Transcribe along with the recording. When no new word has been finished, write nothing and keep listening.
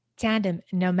Tandem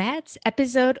Nomads,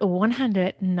 episode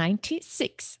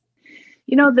 196.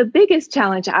 The biggest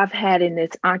challenge I've had in this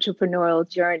entrepreneurial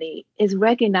journey is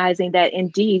recognizing that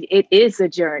indeed it is a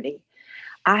journey.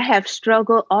 I have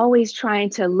struggled always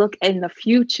trying to look in the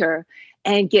future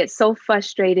and get so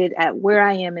frustrated at where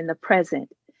I am in the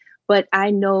present. But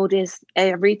I notice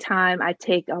every time I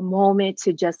take a moment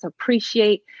to just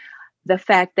appreciate the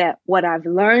fact that what I've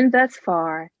learned thus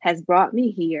far has brought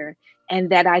me here and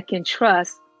that I can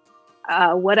trust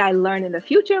what I learn in the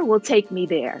future will take me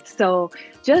there. So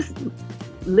just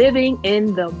living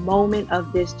in the moment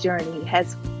of this journey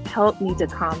has helped me to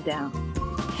calm down.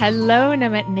 Hello,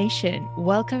 Nomad Nation.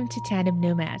 Welcome to Tandem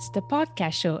Nomads, the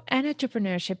podcast show and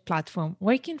entrepreneurship platform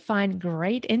where you can find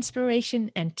great inspiration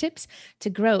and tips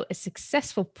to grow a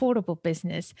successful portable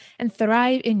business and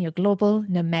thrive in your global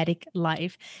nomadic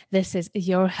life. This is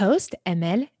your host,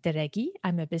 Emel Deregi.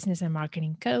 I'm a business and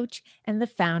marketing coach and the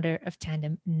founder of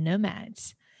Tandem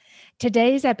Nomads.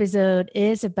 Today's episode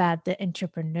is about the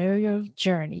entrepreneurial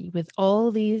journey with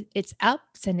all its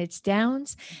ups and its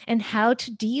downs and how to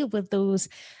deal with those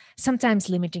sometimes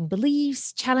limiting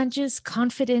beliefs, challenges,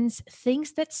 confidence,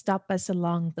 things that stop us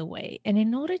along the way. And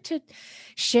in order to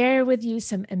share with you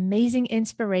some amazing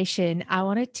inspiration, I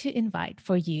wanted to invite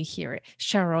for you here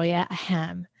Sharoya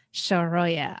Aham.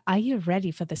 Sharoya, are you ready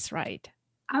for this ride?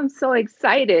 I'm so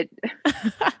excited.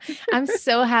 I'm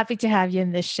so happy to have you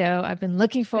in this show. I've been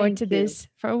looking forward to Thank you. this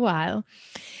for a while.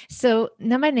 So,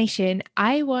 Nomad Nation,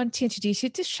 I want to introduce you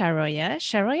to Sharoya.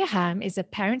 Sharoya Ham is a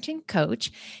parenting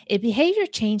coach, a behavior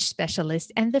change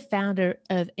specialist, and the founder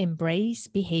of Embrace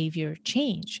Behavior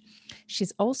Change.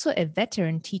 She's also a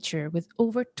veteran teacher with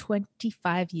over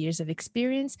 25 years of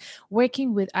experience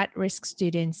working with at risk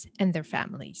students and their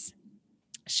families.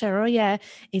 Sharoya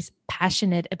is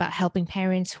passionate about helping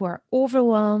parents who are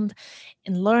overwhelmed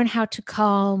and learn how to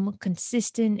calm,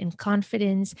 consistent, and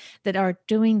confidence that are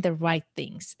doing the right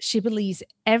things. She believes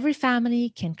every family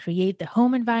can create the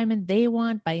home environment they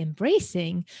want by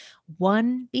embracing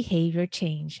one behavior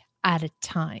change at a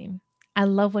time. I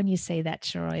love when you say that,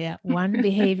 Sharoya, one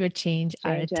behavior change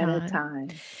at a Change at a time. time.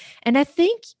 And I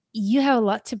think you have a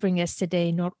lot to bring us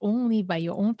today, not only by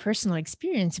your own personal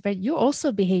experience, but you're also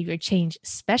a behavior change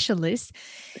specialist.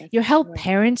 That's You help correct.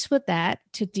 parents with that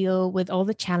to deal with all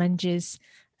the challenges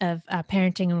of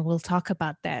parenting, and we'll talk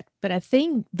about that. But I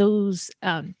think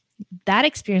that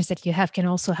experience that you have can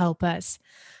also help us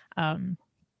um,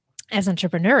 as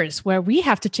entrepreneurs, where we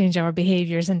have to change our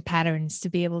behaviors and patterns to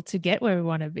be able to get where we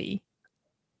want to be.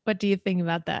 What do you think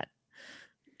about that?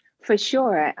 For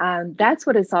sure. That's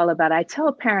what it's all about. I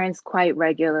tell parents quite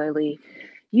regularly,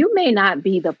 you may not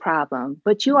be the problem,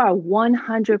 but you are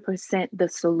 100% the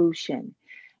solution.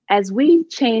 As we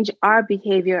change our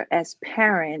behavior as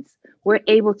parents, we're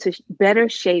able to better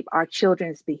shape our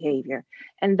children's behavior.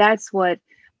 And that's what,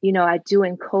 I do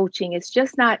in coaching. It's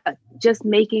just not just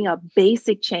making a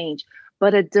basic change,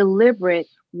 but a deliberate,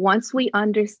 once we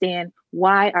understand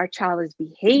why our child is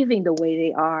behaving the way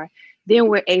they are, then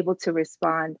we're able to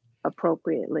respond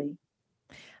appropriately.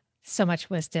 So much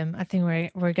wisdom. I think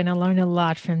we're going to learn a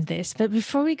lot from this. But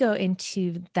before we go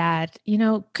into that,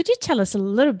 could you tell us a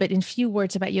little bit in few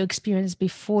words about your experience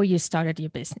before you started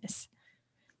your business?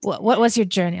 What was your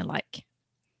journey like?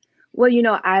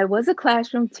 Well, I was a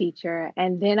classroom teacher,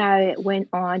 and then I went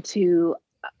on to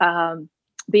um,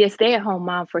 be a stay at home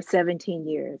mom for 17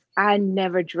 years. I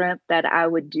never dreamt that I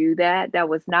would do that. That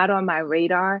was not on my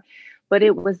radar, but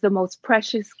it was the most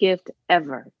precious gift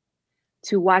ever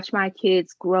to watch my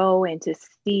kids grow and to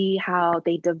see how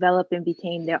they developed and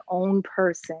became their own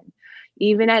person.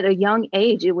 Even at a young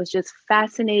age, it was just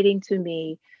fascinating to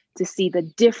me to see the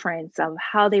difference of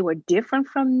how they were different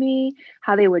from me,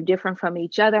 how they were different from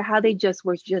each other, how they just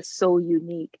were just so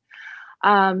unique.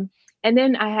 Um, and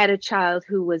then I had a child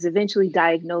who was eventually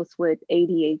diagnosed with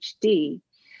ADHD.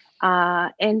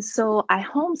 And so I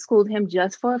homeschooled him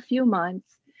just for a few months.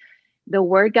 The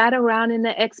word got around in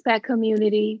the expat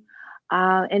community.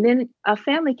 And then a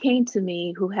family came to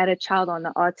me who had a child on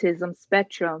the autism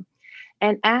spectrum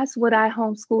and asked would I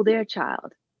homeschool their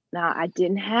child. Now, I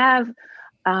didn't have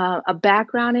a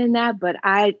background in that, but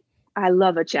I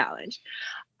love a challenge.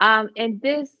 And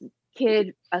this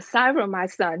kid, aside from my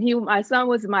son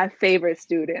was my favorite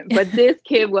student, but this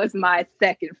kid was my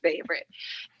second favorite,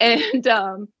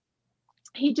 and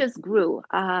he just grew.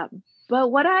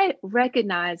 But what I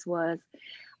recognized was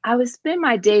I would spend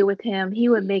my day with him. He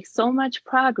would make so much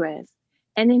progress.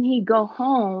 And then he'd go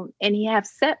home and he'd have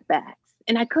setbacks.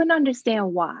 And I couldn't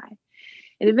understand why.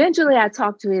 And eventually I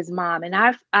talked to his mom and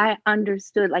I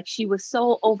understood like she was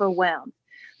so overwhelmed.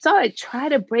 So I tried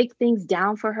to break things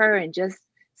down for her and just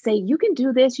say, you can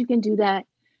do this, you can do that,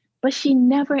 but she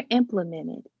never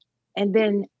implemented. And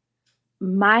then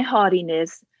my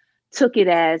haughtiness took it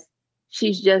as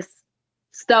she's just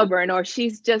stubborn or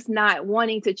she's just not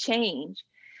wanting to change.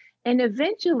 And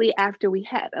eventually, after we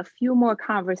had a few more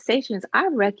conversations, I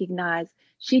recognized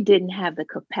she didn't have the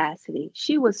capacity.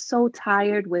 She was so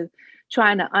tired with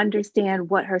trying to understand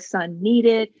what her son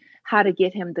needed, how to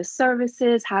get him the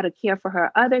services, how to care for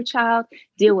her other child,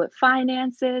 deal with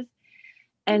finances.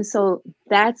 And so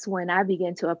that's when I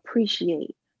began to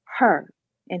appreciate her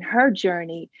and her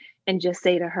journey and just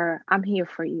say to her, I'm here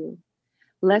for you.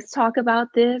 Let's talk about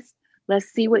this. Let's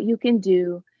see what you can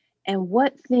do and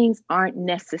what things aren't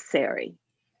necessary.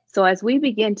 So as we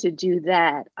begin to do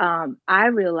that, I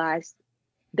realized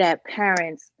that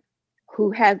parents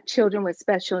who have children with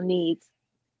special needs,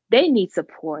 they need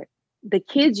support. The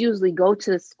kids usually go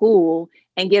to school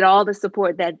and get all the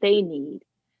support that they need,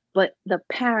 but the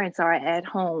parents are at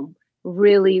home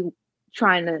really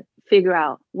trying to figure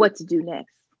out what to do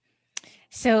next.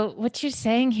 So, what you're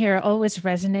saying here always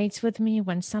resonates with me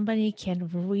when somebody can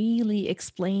really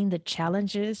explain the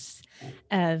challenges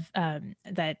of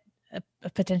that a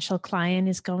potential client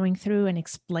is going through and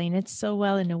explain it so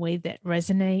well in a way that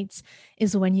resonates,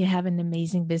 is when you have an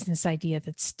amazing business idea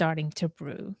that's starting to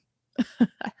brew.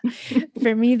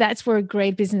 For me, that's where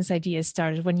great business ideas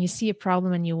started, when you see a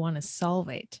problem and you want to solve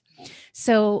it.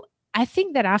 So I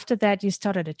think that after that you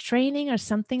started a training or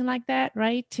something like that,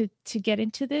 right? To get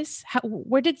into this.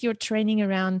 Where did your training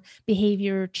around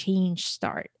behavior change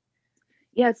start?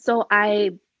 Yeah, so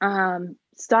I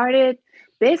started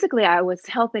basically, I was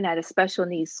helping at a special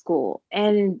needs school,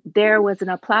 and there was an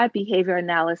applied behavior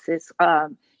analysis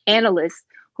analyst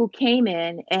who came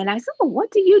in, and I said, well, what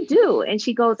do you do? And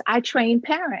she goes, I train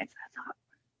parents. I thought,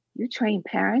 you train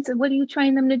parents? And what do you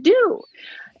train them to do?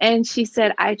 And she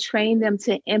said, I train them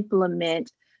to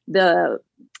implement the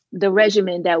the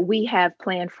regimen that we have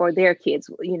planned for their kids,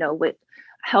 with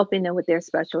helping them with their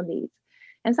special needs.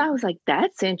 And so I was like,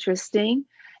 that's interesting.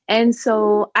 And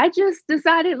so I just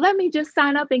decided, let me just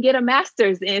sign up and get a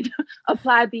master's in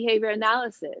applied behavior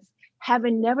analysis,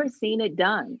 having never seen it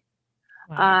done.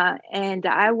 Wow. And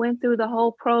I went through the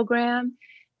whole program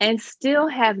and still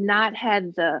have not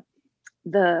had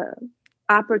the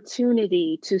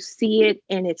opportunity to see it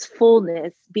in its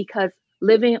fullness because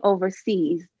living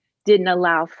overseas didn't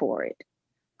allow for it.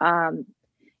 Um,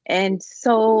 and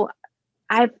so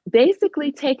I've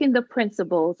basically taken the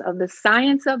principles of the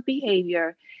science of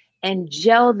behavior and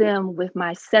gel them with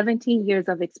my 17 years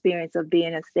of experience of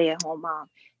being a stay-at-home mom.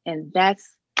 And that's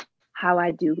how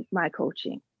I do my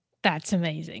coaching. That's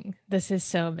amazing. This is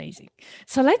so amazing.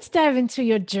 So let's dive into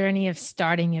your journey of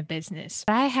starting a business.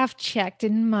 I have checked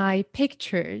in my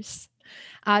pictures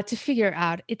to figure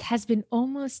out it has been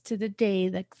almost to the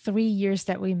day, like 3 years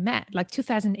that we met, like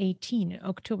 2018,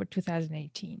 October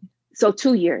 2018. So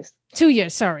 2 years. 2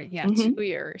 years, sorry. Yeah, Mm-hmm. 2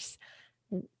 years.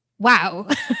 Wow.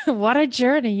 What a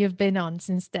journey you've been on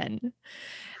since then.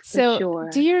 For So,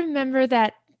 do sure. you remember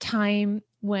that time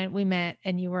when we met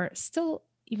and you were still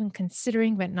even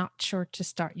considering but not sure to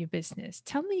start your business?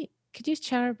 Tell me, could you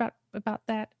share about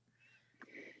that?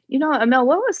 Amel,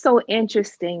 what was so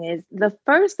interesting is the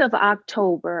 1st of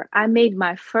October, I made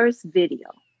my first video.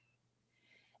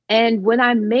 And when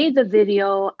I made the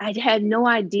video, I had no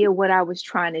idea what I was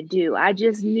trying to do. I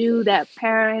just knew that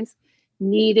parents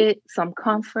needed some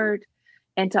comfort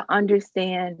and to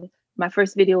understand. My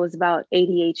first video was about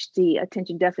ADHD,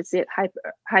 attention deficit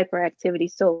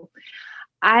hyperactivity. So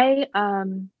I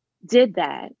did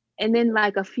that. And then,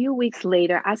 like a few weeks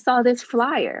later, I saw this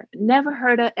flyer. Never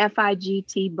heard of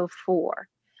FIGT before.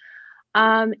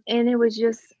 And it was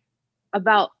just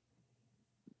about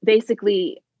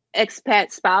basically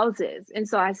expat spouses. And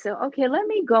so I said, okay, let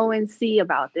me go and see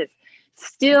about this.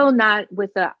 Still not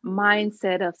with a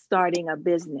mindset of starting a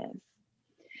business.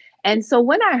 And so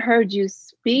when I heard you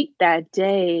speak that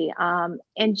day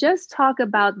and just talk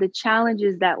about the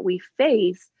challenges that we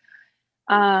face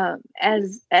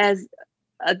as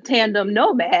a tandem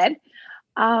nomad,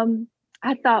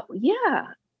 I thought, yeah,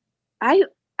 I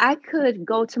I could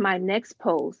go to my next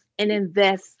post and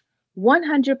invest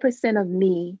 100% of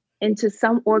me into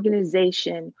some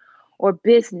organization or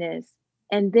business,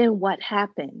 and then what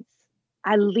happens?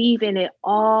 I leave and it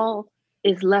all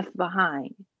is left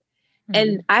behind.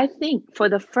 And Mhm. I think for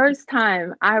the first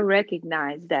time, I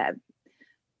recognized that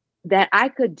I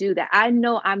could do that. I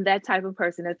know I'm that type of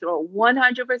person to throw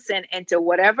 100% into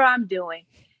whatever I'm doing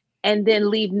and then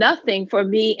leave nothing for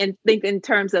me and think in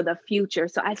terms of the future.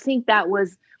 So I think that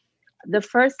was the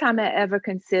first time I ever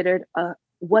considered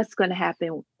what's going to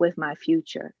happen with my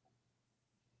future.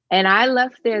 And I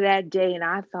left there that day and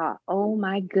I thought, oh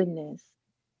my goodness,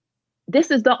 this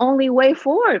is the only way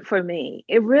forward for me.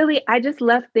 It really, I just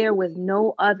left there with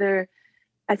no other,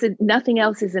 I said, nothing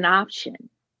else is an option.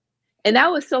 And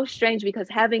that was so strange because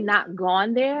having not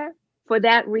gone there for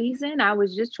that reason, I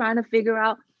was just trying to figure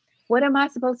out what am I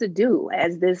supposed to do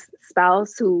as this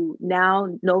spouse who now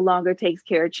no longer takes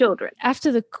care of children.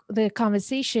 After the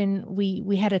conversation,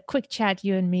 we had a quick chat,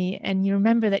 you and me, and you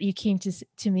remember that you came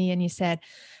to me and you said,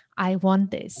 I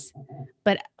want this.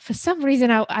 But for some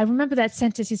reason, I remember that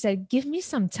sentence you said, give me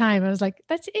some time. I was like,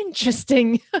 that's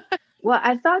interesting. Well,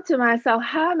 I thought to myself,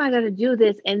 how am I going to do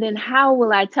this? And then how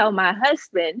will I tell my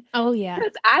husband? Oh, yeah.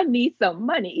 Because I need some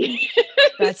money.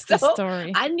 That's so the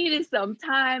story. I needed some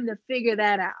time to figure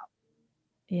that out.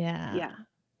 Yeah. Yeah.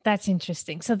 That's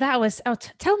interesting. So that was,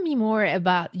 tell me more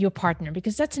about your partner,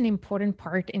 because that's an important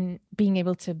part in being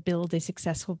able to build a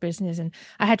successful business. And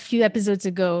I had a few episodes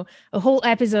ago, a whole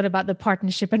episode about the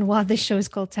partnership and why the show is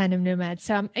called Tandem Nomad.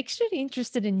 So I'm actually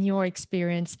interested in your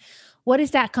experience. What is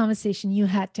that conversation you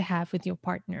had to have with your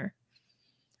partner?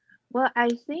 Well, I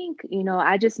think,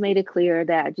 I just made it clear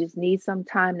that I just need some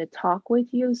time to talk with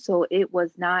you. So it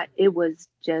was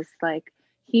just like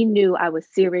he knew I was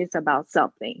serious about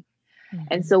something.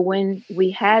 And so when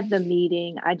we had the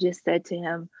meeting, I just said to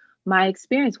him, my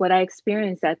experience, what I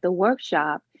experienced at the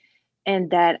workshop,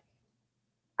 and that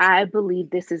I believe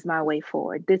this is my way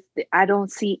forward. I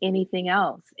don't see anything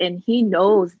else. And he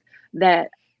knows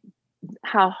that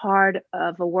how hard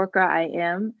of a worker I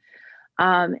am.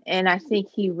 And I think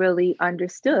he really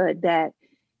understood that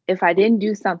if I didn't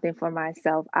do something for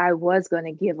myself, I was going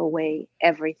to give away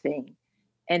everything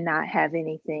and not have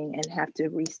anything and have to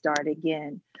restart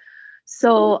again.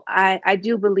 So I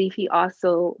do believe he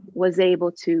also was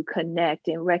able to connect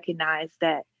and recognize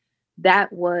that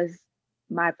that was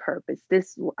my purpose.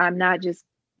 I'm not just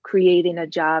creating a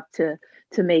job to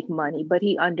make money, but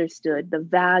he understood the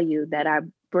value that I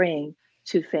bring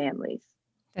to families.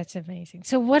 That's amazing.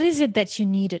 So what is it that you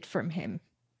needed from him?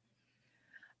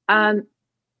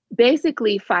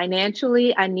 Basically,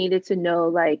 financially, I needed to know,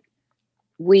 like,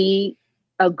 we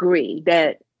agree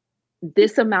that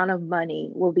this amount of money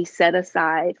will be set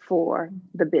aside for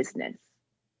the business.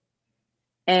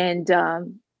 And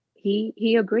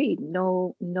he agreed,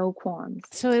 no qualms.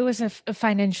 So it was a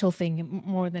financial thing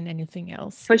more than anything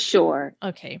else. For sure.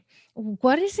 Okay.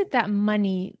 What is it that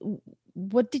money,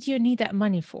 what did you need that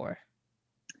money for?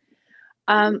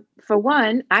 For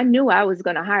one, I knew I was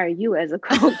going to hire you as a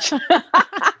coach.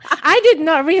 I did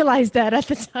not realize that at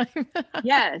the time.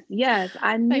 Yes,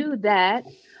 I knew that.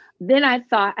 Then I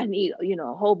thought I need,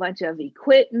 a whole bunch of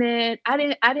equipment. I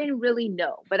didn't really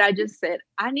know, but I just said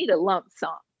I need a lump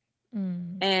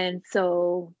sum. And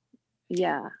so,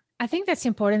 yeah. I think that's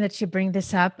important that you bring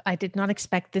this up. I did not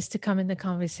expect this to come in the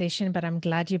conversation, but I'm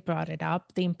glad you brought it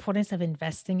up. The importance of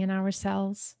investing in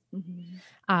ourselves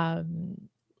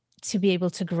to be able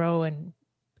to grow and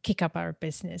kick up our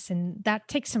business. And that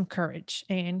takes some courage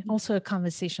and also a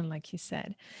conversation, like you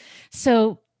said.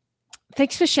 So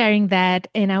thanks for sharing that.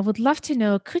 And I would love to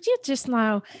know, could you just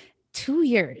now, 2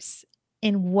 years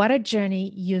and what a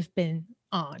journey you've been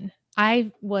on.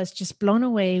 I was just blown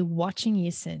away watching you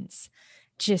since.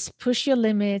 Just push your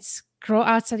limits, grow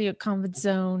outside of your comfort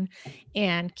zone,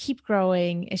 and keep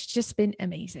growing. It's just been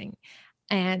amazing.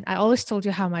 And I always told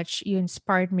you how much you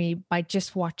inspired me by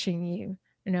just watching you,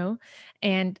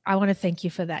 and I want to thank you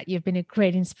for that. You've been a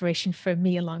great inspiration for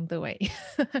me along the way.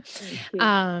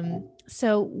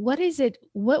 So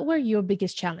what were your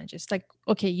biggest challenges? Like,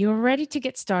 okay, you were ready to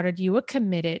get started. You were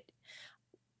committed.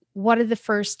 What are the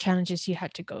first challenges you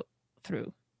had to go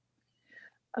through?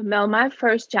 Mel, my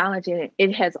first challenge, and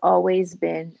it has always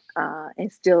been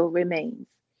and still remains,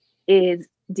 is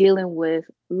dealing with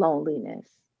loneliness.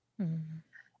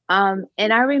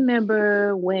 And I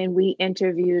remember when we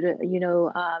interviewed,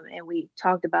 and we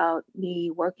talked about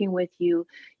me working with you,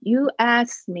 you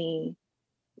asked me,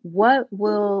 what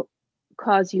will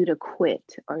cause you to quit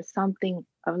or something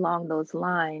along those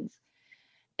lines?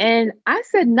 And I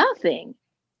said, nothing.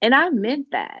 And I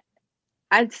meant that.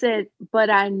 I said, but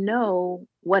I know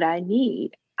what I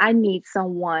need. I need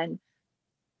someone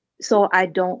so I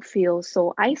don't feel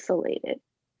so isolated.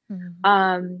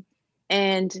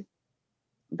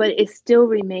 But it still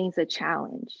remains a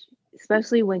challenge,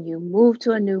 especially when you move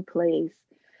to a new place,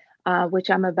 which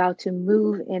I'm about to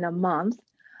move in a month,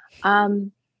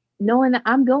 knowing that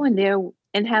I'm going there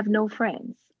and have no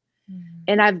friends.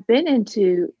 And I've been in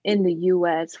the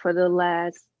US for the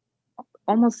last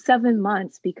almost 7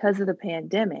 months because of the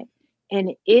pandemic.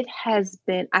 And it has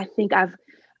been, I think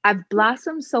I've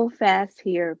blossomed so fast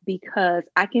here because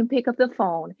I can pick up the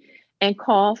phone and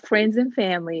call friends and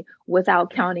family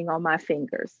without counting on my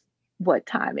fingers what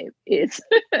time it is.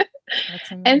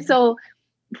 That's And amazing. so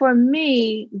for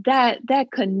me, that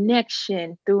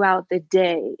connection throughout the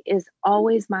day is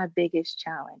always my biggest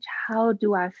challenge. How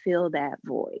do I fill that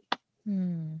void?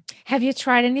 Hmm. Have you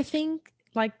tried anything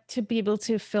like to be able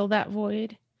to fill that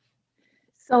void?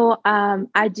 So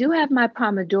I do have my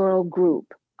Pomodoro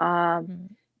group Mm.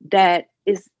 that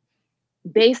is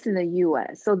based in the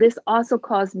US. So this also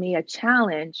caused me a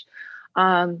challenge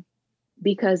um,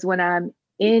 because when I'm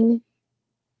in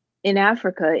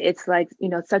Africa, it's like,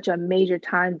 such a major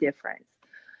time difference.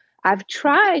 I've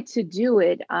tried to do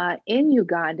it in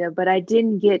Uganda, but I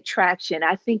didn't get traction.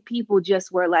 I think people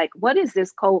just were like, "What is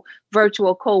this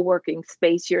virtual co-working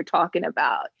space you're talking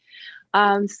about?"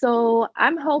 So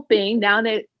I'm hoping now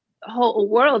that the whole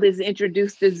world is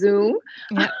introduced to Zoom,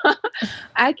 Yeah.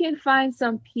 I can find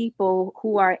some people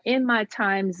who are in my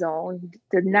time zone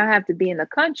to not have to be in the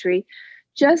country,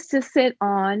 just to sit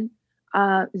on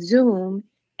Zoom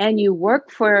and you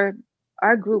work for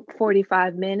our group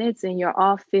 45 minutes and you're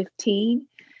off 15.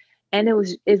 And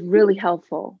it's really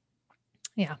helpful.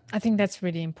 Yeah, I think that's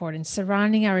really important.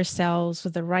 Surrounding ourselves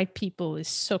with the right people is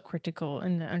so critical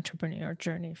in the entrepreneur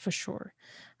journey for sure.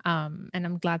 And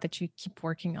I'm glad that you keep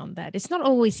working on that. It's not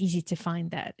always easy to find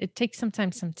that. It takes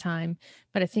sometimes some time,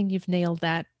 but I think you've nailed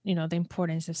that, the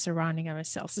importance of surrounding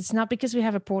ourselves. It's not because we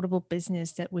have a portable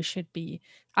business that we should be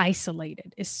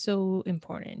isolated. It's so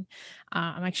important.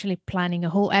 I'm actually planning a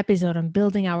whole episode on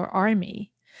building our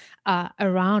army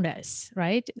around us,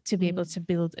 right? To be able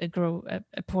Mm. to grow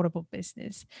a portable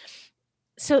business.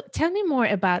 So tell me more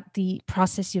about the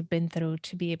process you've been through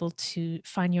to be able to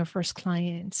find your first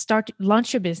client,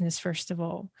 launch your business first of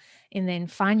all, and then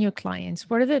find your clients.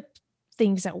 What are the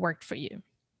things that worked for you?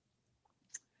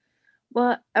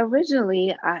 Well,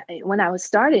 originally, when I was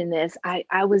starting this,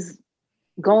 I was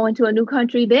going to a new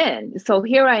country then. So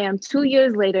here I am 2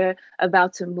 years later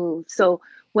about to move. So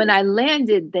when I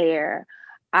landed there,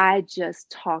 I just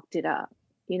talked it up.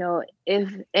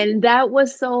 And that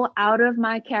was so out of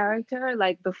my character,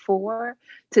 like before,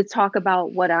 to talk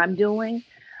about what I'm doing.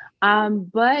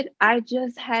 But I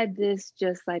just had this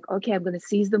just like, okay, I'm going to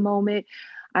seize the moment.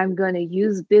 I'm going to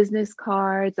use business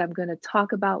cards. I'm going to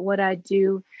talk about what I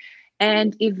do.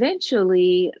 And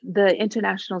eventually, the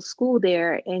international school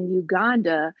there in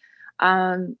Uganda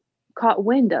um, caught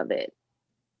wind of it,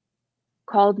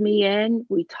 called me in,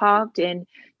 we talked, and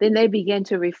then they began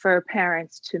to refer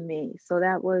parents to me. So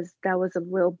that was a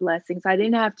real blessing. So I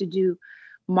didn't have to do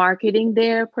marketing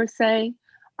there per se.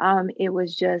 It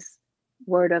was just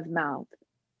word of mouth.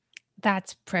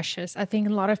 That's precious. I think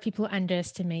a lot of people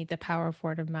underestimate the power of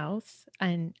word of mouth,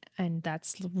 and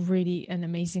that's really an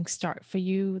amazing start for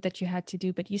you that you had to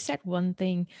do. But you said one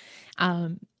thing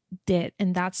um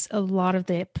and that's a lot of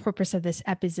the purpose of this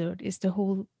episode is the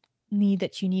whole need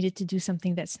that you needed to do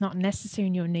something that's not necessary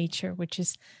in your nature, which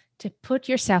is to put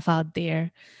yourself out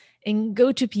there and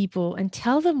go to people and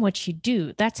tell them what you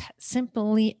do. That's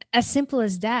simply as simple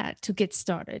as that to get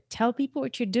started. Tell people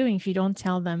what you're doing. If you don't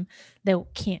tell them, they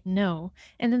can't know.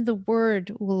 And then the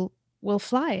word will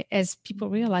fly as people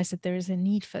realize that there is a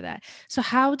need for that. So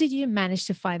how did you manage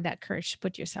to find that courage to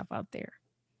put yourself out there?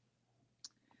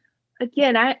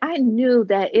 Again, I knew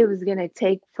that it was going to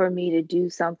take for me to do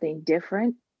something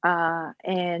different.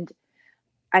 And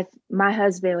my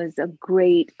husband was a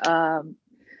great,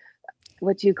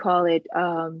 what do you call it?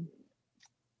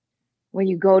 When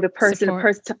you go to Support.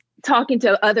 person, talking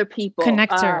to other people,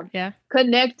 Connector. Yeah.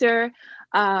 connector.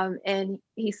 And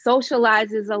he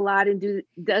socializes a lot and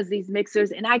does these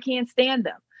mixers, and I can't stand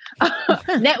them.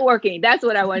 Networking, that's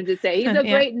what I wanted to say. He's a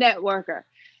Yeah. great networker.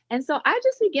 And so I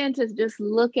just began to just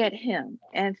look at him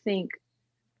and think,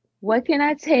 what can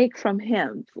I take from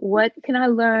him? What can I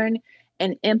learn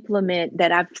and implement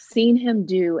that I've seen him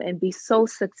do and be so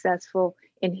successful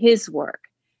in his work?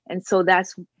 And so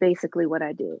that's basically what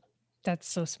I do. That's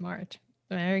so smart.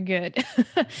 Very good.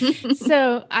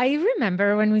 So I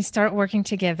remember when we start working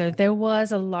together, there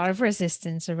was a lot of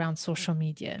resistance around social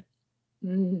media.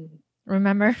 Mm,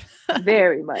 Remember?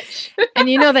 very much. And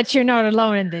you know that you're not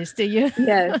alone in this, do you?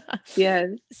 Yes, yes.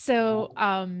 So,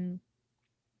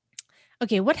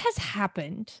 okay, what has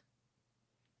happened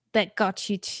that got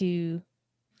you to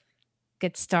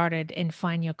get started and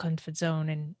find your comfort zone?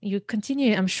 And you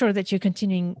continue, I'm sure that you're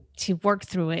continuing to work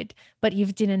through it, but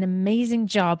you've done an amazing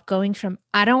job going from,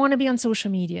 I don't want to be on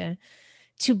social media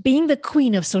to being the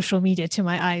queen of social media to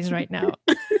my eyes right now.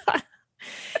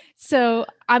 So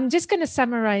I'm just going to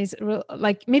summarize,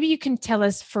 like maybe you can tell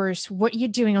us first what you're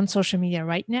doing on social media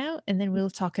right now, and then we'll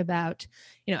talk about,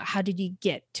 how did you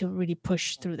get to really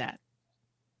push through that?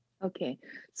 Okay.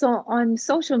 So on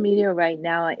social media right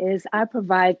now is I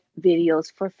provide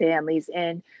videos for families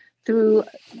and through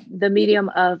the medium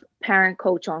of parent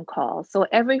coach on call. So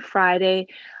every Friday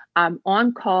I'm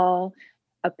on call.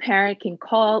 A parent can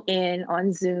call in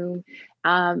on Zoom,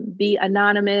 be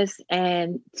anonymous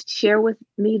and share with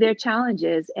me their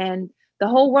challenges. And the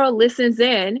whole world listens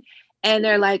in and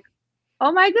they're like,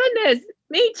 oh my goodness,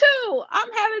 me too.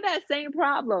 I'm having that same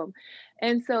problem.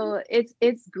 And so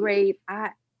it's great. I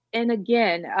and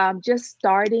again, just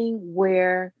starting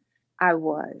where I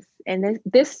was. And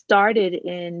this started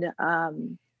in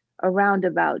around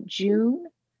about June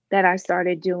that I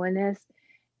started doing this.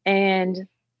 And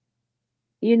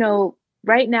you know,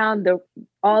 right now the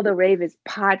all the rave is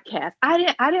podcast. I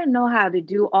didn't know how to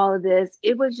do all of this.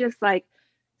 It was just like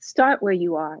start where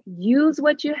you are. Use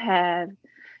what you have,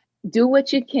 do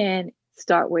what you can,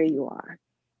 start where you are.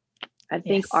 I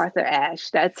think Yes. Arthur Ashe,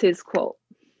 that's his quote.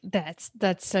 That's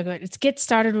so good. It's get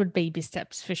started with baby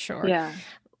steps for sure. Yeah.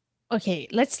 Okay,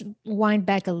 let's wind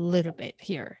back a little bit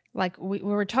here. Like we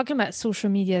were talking about social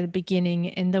media at the beginning,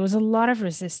 and there was a lot of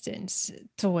resistance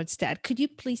towards that. Could you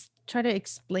please try to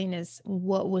explain us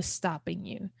what was stopping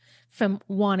you from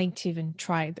wanting to even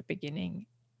try at the beginning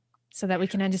so that we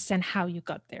can understand how you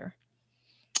got there?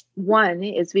 One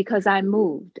is because I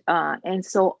moved. And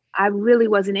so I really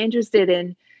wasn't interested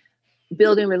in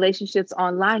building relationships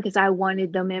online because I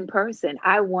wanted them in person.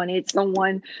 I wanted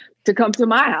someone to come to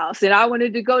my house and I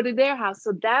wanted to go to their house.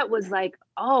 So that was like,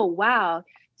 oh, wow,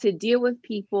 to deal with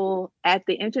people at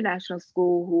the international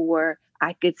school who were,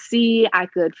 I could see, I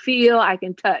could feel, I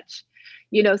can touch,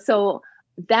 so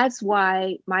that's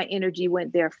why my energy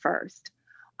went there first.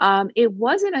 It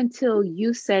wasn't until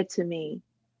you said to me,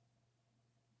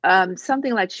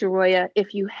 something like Sharoya,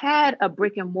 if you had a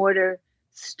brick and mortar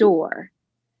store,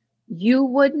 you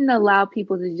wouldn't allow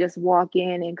people to just walk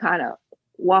in and kind of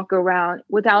walk around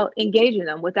without engaging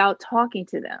them, without talking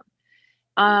to them.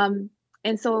 Um,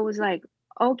 and so it was like,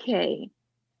 okay.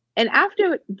 And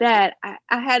after that, I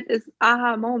had this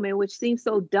aha moment, which seems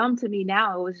so dumb to me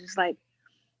now. It was just like,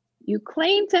 you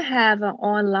claim to have an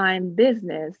online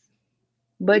business,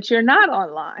 but you're not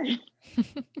online.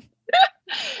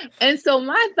 And so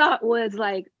my thought was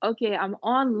like, okay, I'm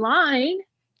online,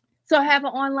 so I have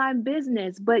an online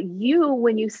business. But you,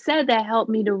 when you said that,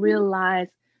 helped me to realize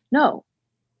no,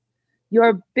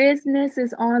 your business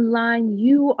is online,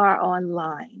 you are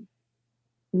online,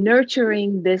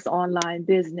 nurturing this online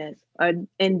business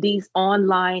and these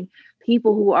online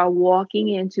people who are walking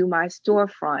into my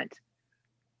storefront,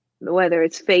 whether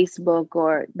it's Facebook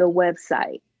or the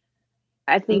website.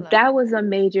 I I think love that was a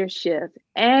major shift.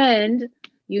 And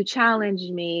you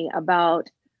challenged me about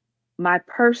my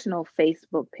personal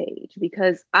Facebook page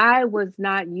because I was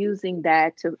not using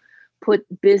that to put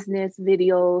business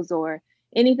videos or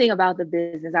anything about the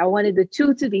business. I wanted the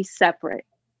two to be separate.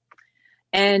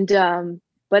 And,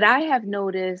 but I have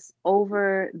noticed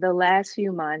over the last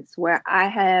few months where I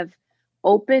have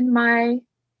opened my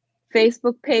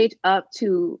Facebook page up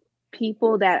to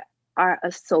people that are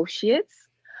associates.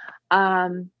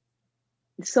 Um,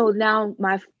 so now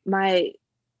my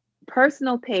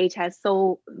personal page has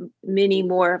so many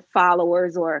more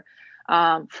followers or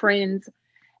friends.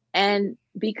 And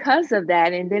because of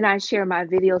that, and then I share my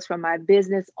videos from my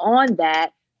business on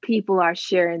that, people are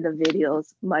sharing the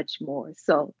videos much more.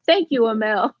 So thank you,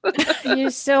 Amel.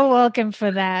 You're so welcome for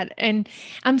that. And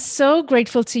I'm so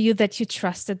grateful to you that you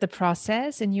trusted the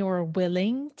process and you were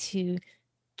willing to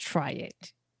try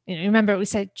it. Remember, we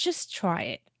said just try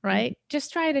it, right?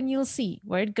 Just try it and you'll see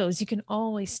where it goes. You can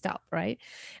always stop, right?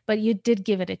 But you did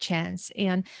give it a chance.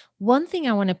 And one thing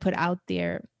I want to put out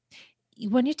there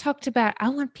when you talked about, I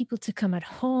want people to come at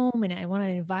home and I want to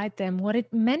invite them, what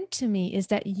it meant to me is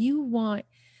that you want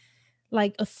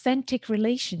like authentic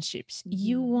relationships.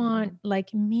 You want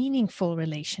like meaningful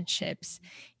relationships.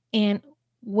 And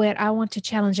what I want to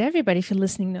challenge everybody, if you're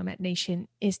listening, Nomad Nation,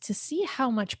 is to see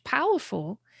how much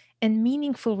powerful and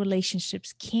meaningful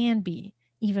relationships can be,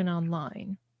 even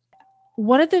online.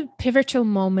 One of the pivotal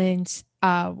moments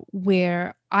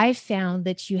where I found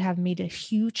that you have made a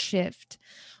huge shift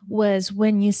was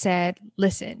when you said,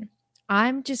 listen,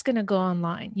 I'm just going to go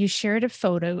online. You shared a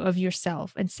photo of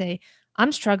yourself and say,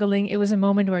 I'm struggling. It was a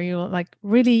moment where you were like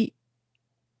really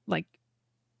like,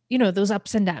 those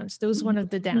ups and downs, those one of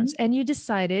the downs. And you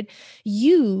decided,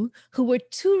 you who were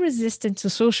too resistant to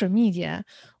social media,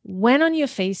 went on your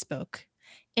Facebook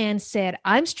and said,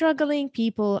 I'm struggling,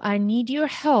 people. I need your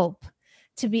help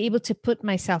to be able to put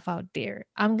myself out there.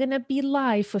 I'm going to be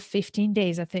live for 15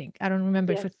 days, I think. I don't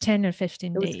remember if Yes, it's 10 or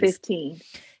 15 it was days. 15.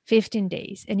 15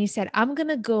 days. And you said, I'm going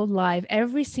to go live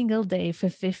every single day for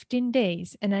 15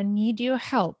 days. And I need your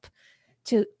help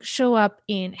to show up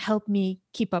and help me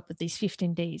keep up with these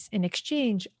 15 days. In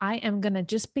exchange, I am going to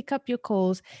just pick up your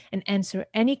calls and answer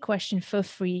any question for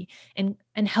free and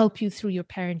help you through your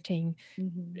parenting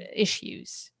Mhm.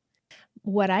 issues.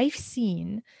 What I've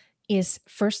seen is,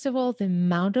 first of all, the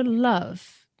amount of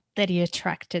love that he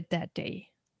attracted that day,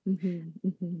 Mhm.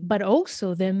 Mhm. but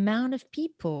also the amount of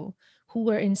people who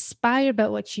were inspired by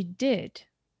what you did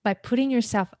by putting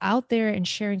yourself out there and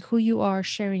sharing who you are,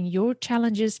 sharing your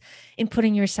challenges, and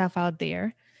putting yourself out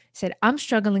there. Said, I'm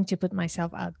struggling to put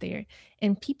myself out there.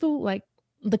 And people, like,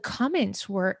 the comments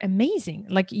were amazing.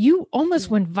 Like, you almost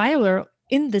Yeah. went viral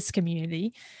in this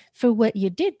community for what you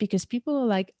did, because people are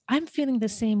like, I'm feeling the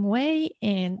same way.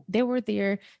 And they were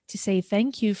there to say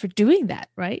thank you for doing that.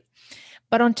 Right.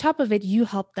 But on top of it, you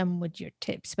help them with your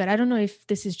tips. But I don't know if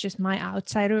this is just my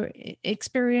outsider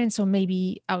experience, or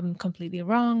maybe I'm completely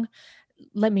wrong.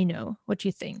 Let me know what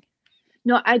you think.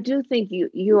 No, I do think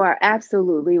you are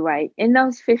absolutely right. In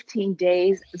those 15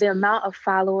 days, the amount of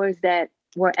followers that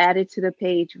were added to the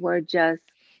page were just,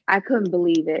 I couldn't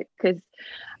believe it, because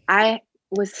I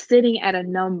was sitting at a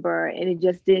number and it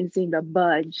just didn't seem to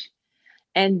budge.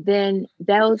 And then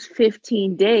those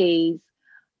 15 days,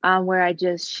 where I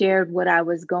just shared what I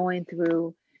was going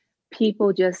through,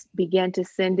 people just began to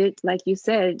send it, like you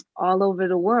said, all over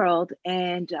the world,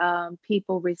 and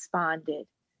people responded.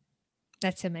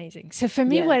 That's amazing. So for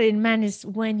me, Yes, what it meant is,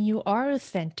 when you are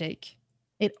authentic,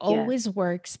 it yes. always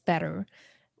works better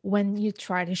when you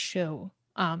try to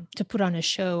put on a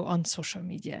show on social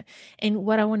media. And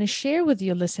what I want to share with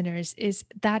your listeners is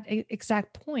that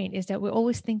exact point, is that we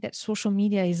always think that social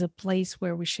media is a place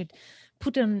where we should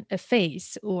put on a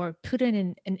face or put in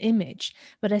an image.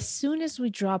 But as soon as we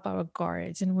drop our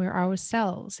guards and we're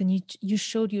ourselves, and you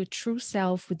showed your true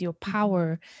self with your Mhm.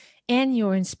 power and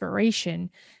your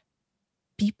inspiration,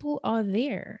 people are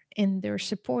there and they're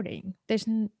supporting.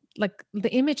 Like,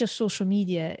 the image of social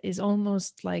media is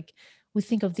almost like, we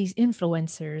think of these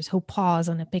influencers who pause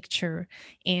on a picture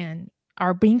and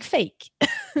are being fake.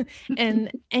 And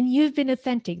you've been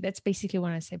authentic. That's basically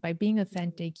what I say. By being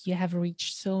authentic, you have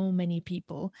reached so many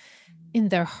people in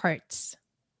their hearts.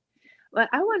 But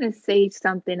I want to say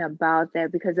something about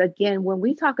that, because again, when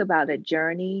we talk about a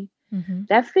journey, Hmm.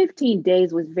 that 15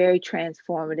 days was very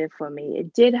transformative for me.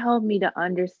 It did help me to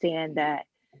understand that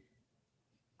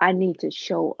I need to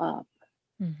show up.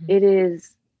 Hmm. It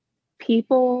is,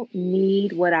 people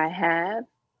need what I have,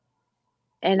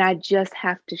 and I just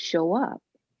have to show up.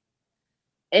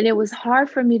 And it was hard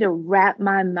for me to wrap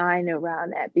my mind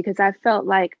around that, because I felt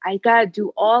like I got to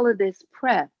do all of this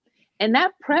prep. And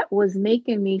that prep was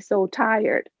making me so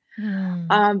tired.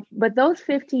 Mm. But those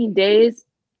 15 days,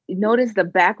 notice the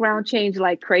background changed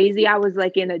like crazy. I was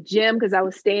like in a gym because I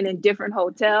was staying in different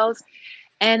hotels.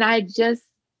 And I just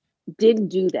didn't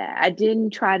do that. I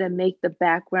didn't try to make the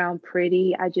background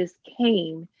pretty. I just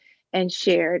came and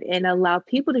shared and allowed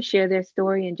people to share their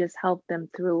story and just help them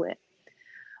through it.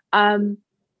 Um,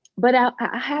 but I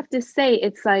have to say,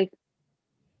 it's like,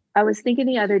 I was thinking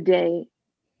the other day,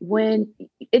 when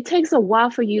it takes a while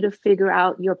for you to figure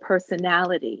out your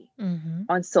personality Hmm.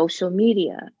 on social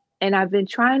media. And I've been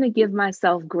trying to give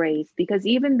myself grace, because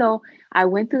even though I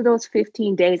went through those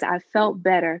 15 days, I felt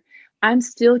better. I'm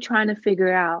still trying to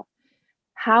figure out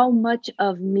how much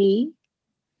of me,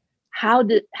 how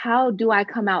do I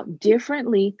come out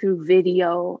differently through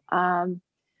video.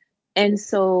 And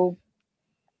so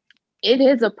it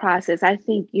is a process. I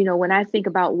think, when I think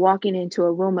about walking into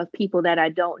a room of people that I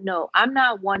don't know, I'm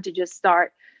not one to just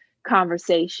start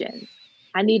conversations.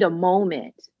 I need a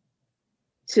moment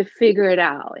to figure it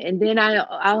out. And then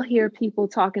I'll hear people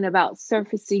talking about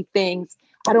surfacey things.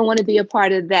 I don't want to be a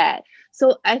part of that.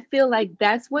 So I feel like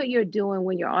that's what you're doing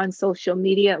when you're on social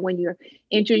media, when you're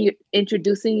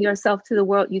introducing yourself to the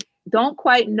world. You don't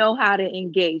quite know how to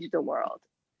engage the world,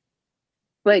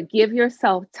 but give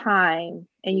yourself time,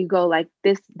 and you go like,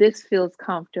 this feels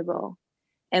comfortable.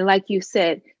 And like you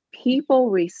said, people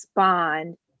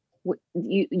respond.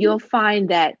 You'll find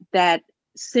that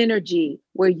synergy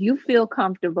where you feel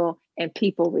comfortable and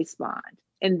people respond,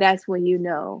 and that's when you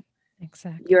know you're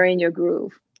Exactly. in your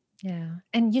groove. Yeah.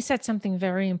 And you said something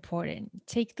very important.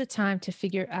 Take the time to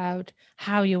figure out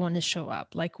how you want to show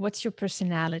up. Like, what's your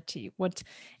personality?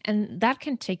 And that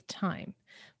can take time.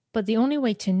 But the only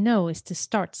way to know is to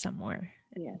start somewhere,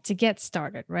 Yes. to get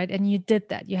started, right? And you did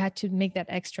that. You had to make that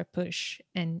extra push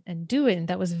and do it. And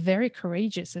that was very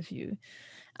courageous of you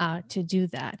to do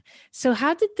that. So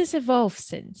how did this evolve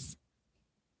since?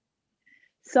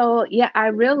 So yeah, I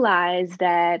realized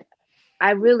that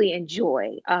I really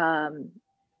enjoy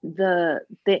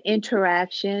the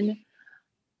interaction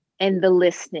and the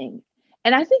listening.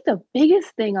 And I think the biggest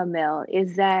thing, Amel,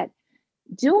 is that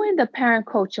doing the parent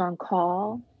coach on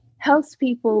call helps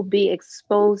people be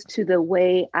exposed to the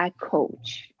way I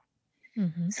coach.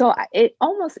 Hmm. So it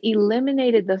almost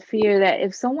eliminated the fear that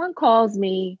if someone calls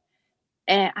me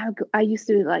and I used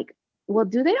to like, well,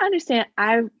 do they understand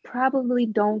I probably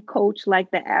don't coach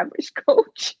like the average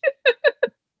coach?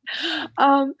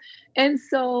 um, and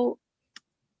so,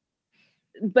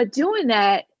 but doing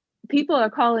that, people are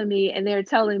calling me and they're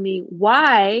telling me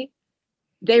why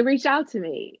they reach out to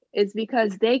me. It's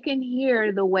because they can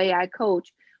hear the way I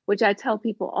coach, which I tell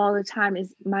people all the time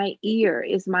is my ear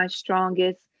is my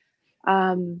strongest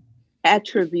um,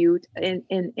 attribute in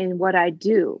what I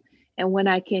do. And when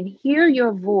I can hear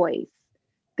your voice,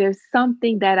 there's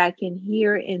something that I can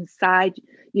hear inside,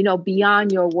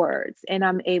 beyond your words, and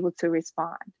I'm able to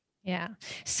respond. Yeah.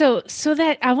 So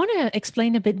that I want to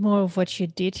explain a bit more of what you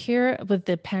did here with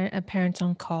the parents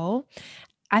on call.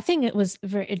 I think it was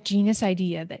a genius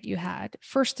idea that you had.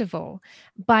 First of all,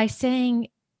 by saying,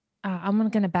 I'm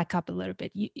going to back up a little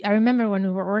bit. I remember when we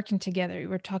were working together, we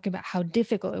were talking about how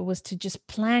difficult it was to just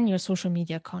plan your social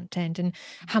media content and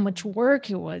how much work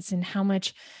it was and how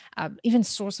much even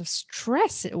source of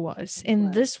stress it was. And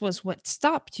Right. this was what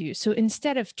stopped you. So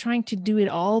instead of trying to do it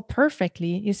all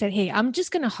perfectly, you said, hey, I'm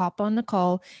just going to hop on the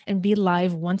call and be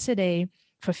live once a day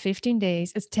for 15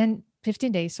 days. It's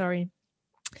 15 days, sorry,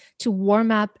 to warm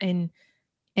up and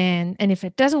if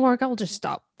it doesn't work, I'll just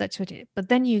stop. That's what it is. But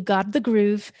then you got the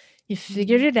groove, you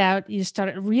figured Mhm. it out, you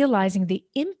started realizing the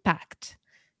impact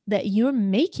that you're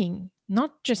making,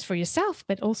 not just for yourself,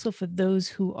 but also for those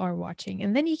who are watching.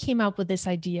 And then you came up with this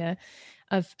idea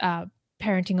of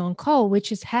parenting on call, which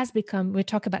has become, we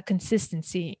talk about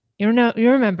consistency. You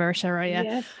remember, Sharaya,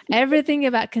 Yes. everything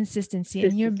about consistency,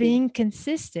 and you're Consistency being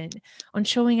consistent on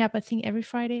showing up, I think, every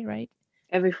Friday, right?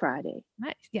 every Friday.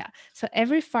 Nice. Yeah. So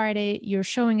every Friday you're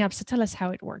showing up. So tell us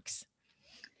how it works.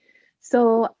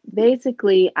 So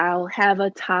basically, I'll have a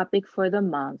topic for the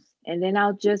month, and then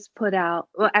I'll just put out,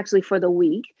 well, actually for the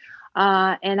week,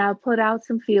 and I'll put out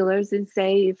some feelers and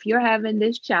say, if you're having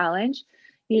this challenge,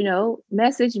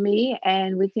 message me,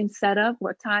 and we can set up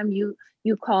what time you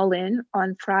call in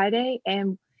on Friday,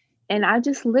 and I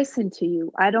just listen to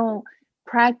you. I don't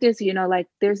practice, like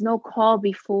there's no call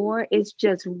before. It's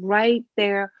just right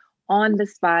there on the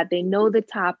spot. They know the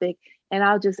topic, and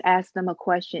I'll just ask them a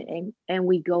question and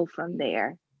we go from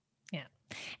there. Yeah.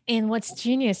 And what's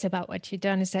genius about what you've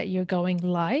done is that you're going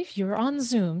live, you're on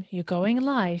Zoom, you're going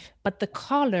live, but the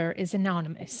caller is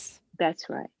anonymous. That's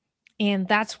right. And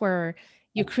that's where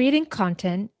you're creating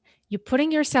content, you're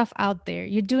putting yourself out there,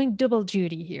 you're doing double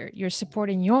duty here. You're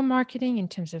supporting your marketing in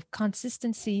terms of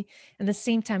consistency, and at the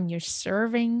same time, you're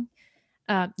serving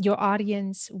your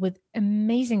audience with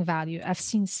amazing value. I've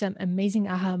seen some amazing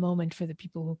aha moment for the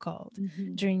people who called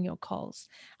Hmm. during your calls.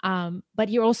 But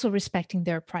you're also respecting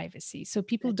their privacy. So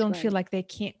people That's don't feel right. like they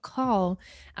can't call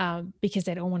because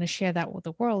they don't want to share that with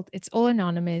the world. It's all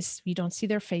anonymous. We don't see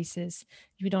their faces.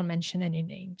 We don't mention any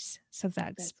names. So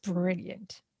that's That's right.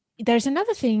 brilliant. There's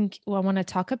another thing I want to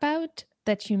talk about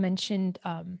that you mentioned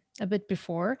a bit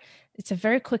before. It's a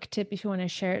very quick tip if you want to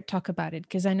share it, talk about it,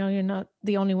 because I know you're not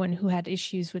the only one who had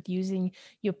issues with using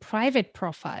your private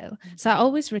profile. So I Hmm.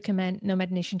 always recommend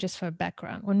Nomad Nation just for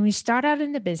background. When we start out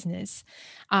in the business,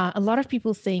 a lot of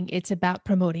people think it's about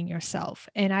promoting yourself.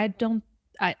 And I don't.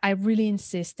 I really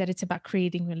insist that it's about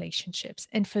creating relationships.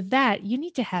 And for that, you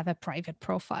need to have a private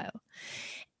profile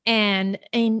and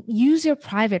use your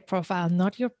private profile,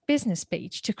 not your business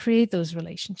page, to create those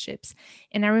relationships.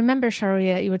 And I remember,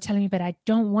 Sharia, you were telling me, but I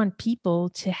don't want people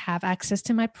to have access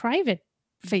to my private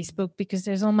Hmm. Facebook because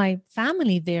there's all my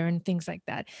family there and things like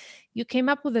that. You came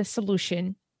up with a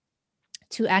solution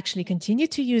to actually continue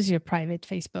to use your private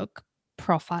Facebook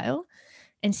profile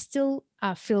and still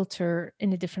filter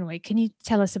in a different way. Can you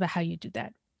tell us about how you do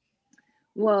that?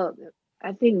 Well,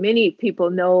 I think many people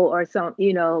know, or some,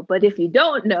 but if you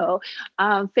don't know,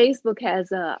 Facebook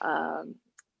has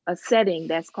a setting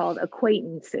that's called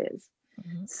acquaintances.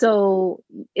 Mhm. So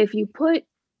if you put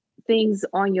things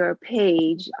on your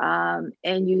page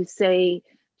and you say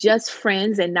just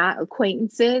friends and not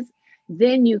acquaintances,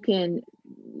 then you can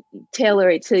tailor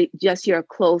it to just your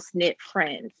close knit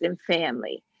friends and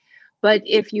family. But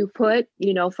if you put,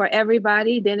 for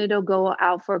everybody, then it'll go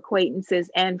out for acquaintances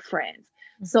and friends.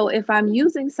 So if I'm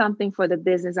using something for the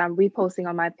business, I'm reposting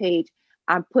on my page,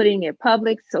 I'm putting it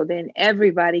public so then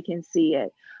everybody can see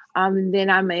it. Then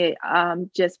I may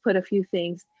just put a few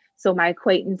things so my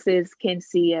acquaintances can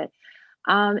see it.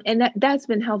 And that's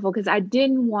been helpful because I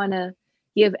didn't want to.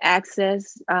 give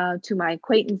access to my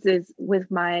acquaintances with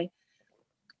my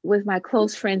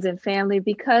close friends and family,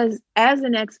 because as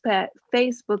an expat,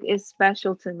 Facebook is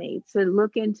special to me, to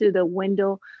look into the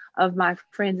window of my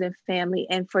friends and family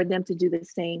and for them to do the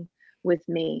same with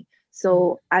me.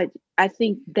 So I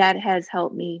think that has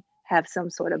helped me have some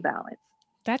sort of balance.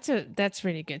 That's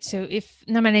really good. So if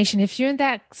nomination, if you're in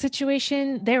that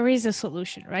situation, there is a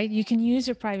solution, right? You can use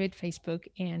your private Facebook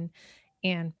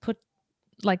and put,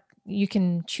 like, you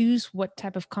can choose what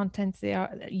type of content they are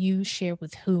that you share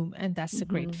with whom, and that's a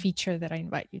great Mhm. feature that I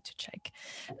invite you to check.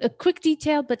 A quick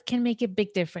detail, but can make a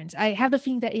big difference. I have the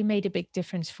feeling that it made a big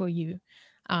difference for you,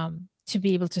 to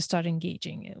be able to start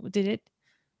engaging. Did it?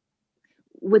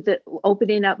 With the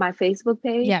opening up my Facebook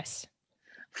page, Yes.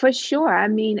 for sure. I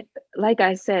mean, like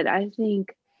I said, I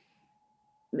think,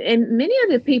 and many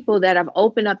of the people that I've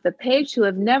opened up the page to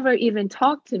have never even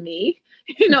talked to me,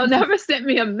 never sent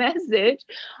me a message,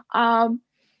 um,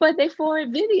 but they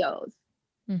forward videos.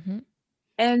 Mm-hmm.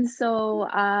 And so,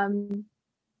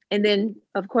 and then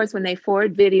of course, when they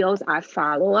forward videos, I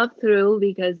follow up through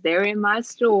because they're in my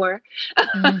store.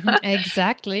 Mm-hmm.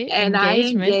 Exactly. And I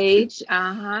Engagement. engage,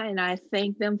 and I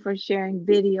thank them for sharing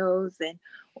videos, and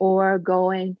or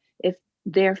going, if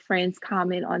their friends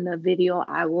comment on the video,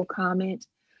 I will comment.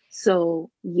 So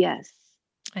yes,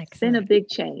 it's been a Excellent. big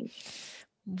change.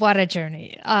 What a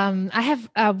journey. I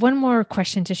have one more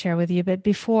question to share with you, but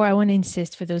before, I want to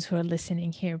insist for those who are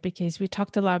listening here, because we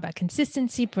talked a lot about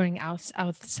consistency, putting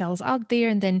ourselves out there,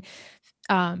 and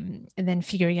then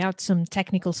figuring out some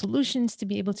technical solutions to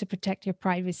be able to protect your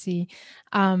privacy.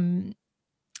 Um,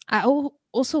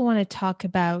 also want to talk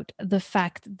about the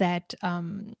fact that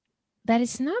that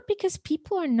it's not because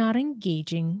people are not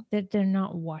engaging that they're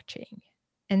not watching,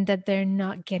 and that they're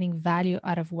not getting value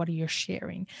out of what you're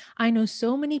sharing. I know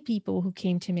so many people who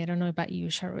came to me, I don't know about you,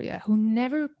 Sharuya, who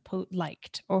never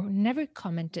liked or never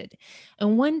commented.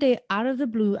 And one day, out of the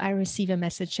blue, I receive a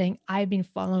message saying, I've been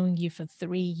following you for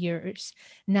 3 years.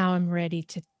 Now I'm ready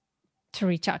to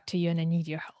reach out to you and I need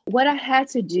your help. What I had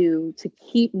to do to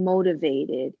keep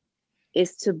motivated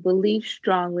is to believe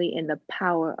strongly in the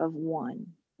power of one.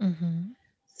 Mm-hmm.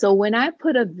 So when I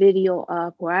put a video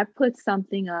up or I put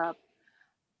something up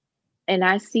and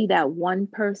I see that one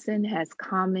person has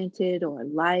commented or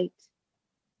liked,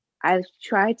 I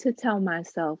try to tell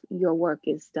myself, your work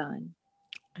is done,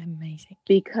 Amazing.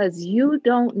 because you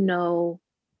don't know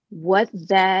what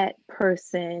that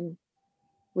person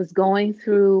was going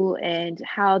through and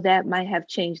how that might have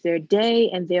changed their day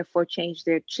and therefore changed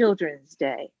their children's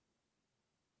day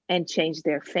and changed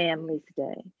their family's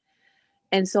day.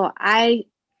 And so I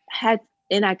had,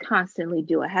 and I constantly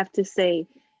do, I have to say,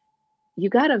 you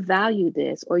got to value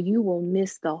this or you will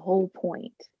miss the whole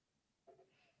point.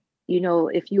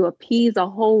 If you appease a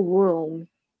whole room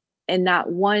and not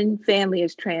one family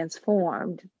is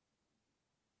transformed,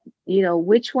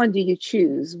 which one do you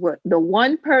choose? What, the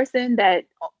one person that,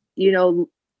 you know,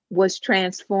 was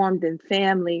transformed in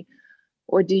family,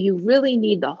 or do you really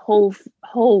need the whole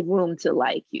room to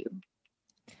like you?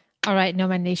 All right,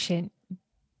 Nomad Nation,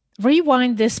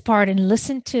 rewind this part and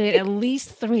listen to it at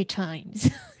least 3 times.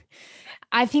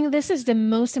 I think this is the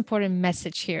most important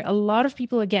message here. A lot of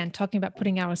people, again, talking about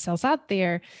putting ourselves out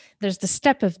there, there's the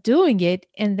step of doing it.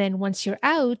 And then once you're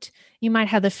out, you might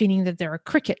have the feeling that there are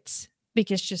crickets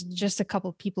because just a couple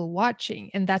of people watching.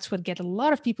 And that's what get a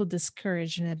lot of people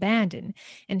discouraged and abandoned.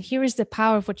 And here is the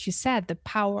power of what you said, the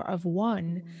power of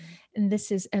one. And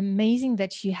this is amazing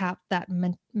that you have that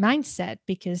mindset,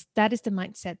 because that is the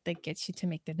mindset that gets you to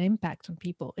make an impact on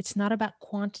people. It's not about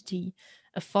quantity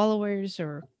of followers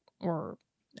or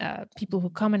people who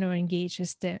comment or engage.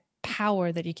 Is the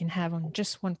power that you can have on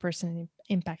just one person and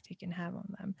the impact you can have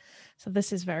on them. So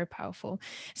this is very powerful.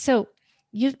 So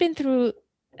you've been through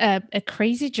a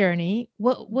crazy journey.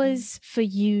 What was for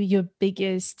you your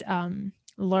biggest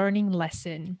learning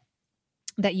lesson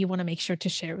that you want to make sure to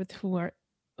share with who are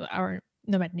our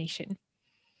Nomad Nation?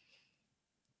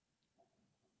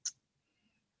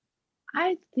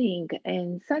 I think,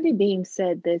 and Sunday Beam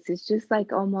said this, it's just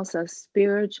like almost a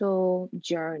spiritual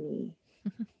journey.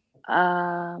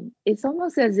 It's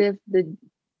almost as if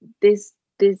this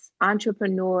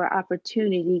entrepreneur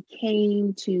opportunity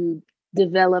came to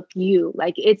develop you,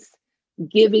 like it's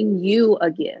giving you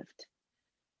a gift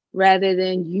rather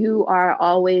than you are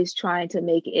always trying to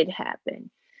make it happen,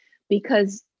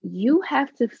 because you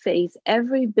have to face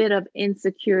every bit of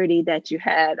insecurity that you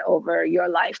had over your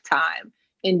lifetime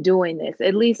in doing this.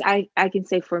 At least I can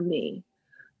say for me,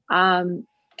 um,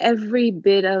 every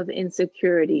bit of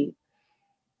insecurity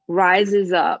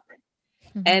rises up,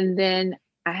 Mhm. and then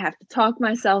I have to talk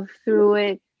myself through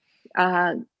it,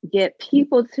 uh, get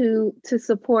people to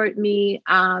support me,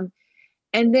 and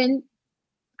then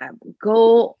I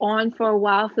go on for a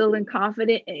while feeling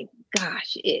confident, and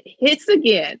gosh, it hits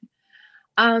again.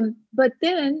 But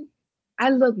then I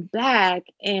look back,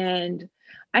 and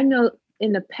I know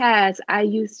in the past I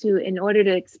used to, in order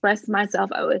to express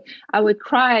myself, I would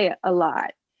cry a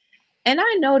lot. And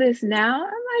I notice now,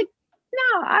 I'm like,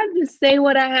 no, I just say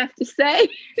what I have to say.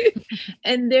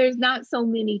 And there's not so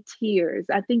many tears.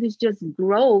 I think it's just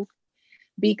growth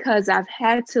because I've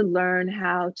had to learn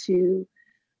how to,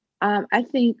 I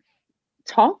think,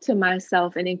 talk to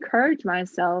myself and encourage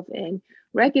myself and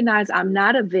recognize I'm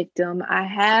not a victim. I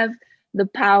have the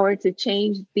power to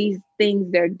change these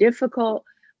things. They're difficult,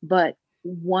 but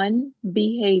one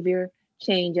behavior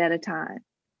change at a time.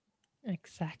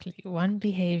 Exactly. One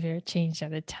behavior change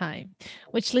at a time,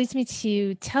 which leads me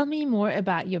to tell me more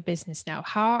about your business now.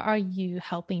 How are you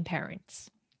helping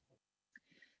parents?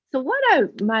 So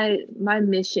what my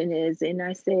mission is, and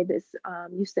I say this,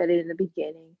 you said it in the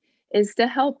beginning, is to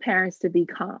help parents to be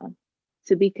calm,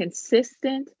 to be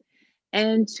consistent,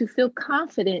 and to feel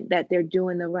confident that they're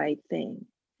doing the right thing.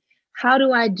 How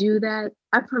do I do that?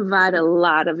 I provide a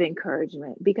lot of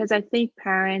encouragement because I think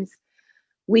parents,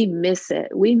 we miss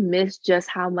it. We miss just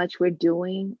how much we're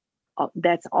doing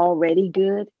that's already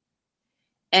good.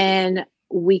 And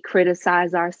we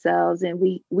criticize ourselves, and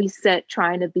we set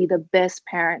trying to be the best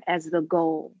parent as the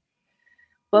goal.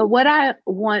 But what I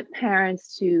want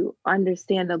parents to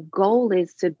understand, the goal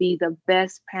is to be the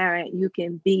best parent you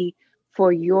can be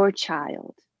for your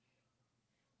child,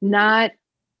 not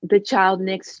the child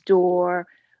next door.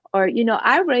 Or,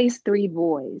 I raised three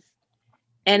boys,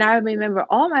 and I remember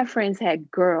all my friends had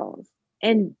girls,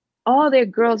 and all their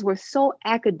girls were so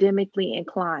academically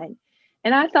inclined.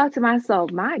 And I thought to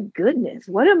myself, my goodness,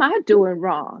 what am I doing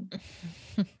wrong?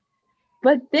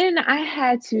 But then I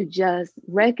had to just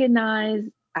recognize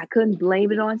I couldn't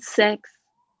blame it on sex.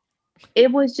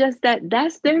 It was just that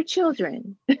that's their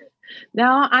children.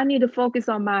 Now I need to focus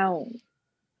on my own.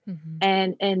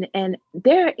 Mhm. And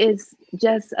there is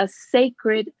just a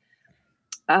sacred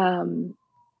um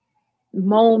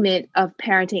moment of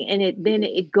parenting, and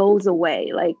it goes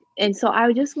away. Like, and so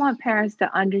I just want parents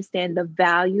to understand the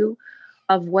value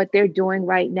of what they're doing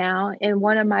right now. And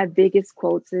one of my biggest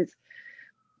quotes is,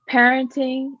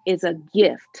 parenting is a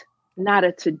gift, not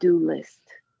a to-do list.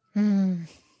 Mm,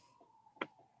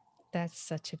 that's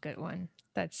such a good one.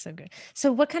 That's so good.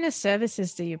 So, what kind of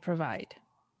services do you provide?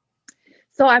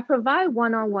 So I provide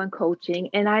one-on-one coaching,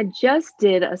 and I just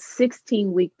did a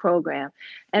 16-week program.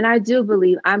 And I do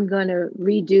believe I'm going to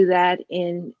redo that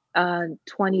in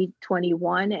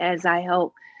 2021 as I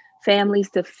help families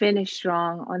to finish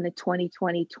strong on the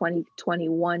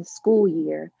 2020-2021 school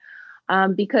year.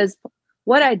 Because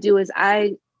what I do is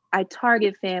I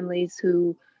target families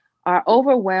who are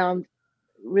overwhelmed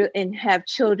and have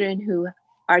children who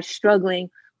are struggling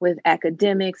with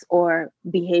academics or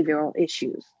behavioral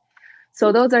issues.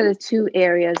 So those are the two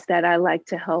areas that I like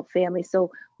to help families.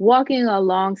 So walking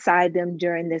alongside them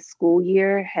during this school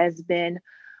year has been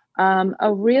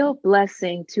a real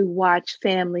blessing to watch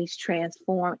families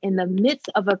transform in the midst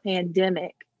of a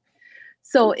pandemic.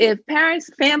 So if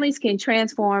families can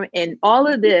transform in all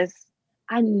of this,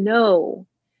 I know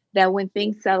that when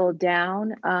things settle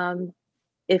down,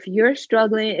 if you're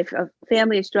struggling, if a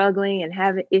family is struggling and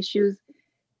having issues,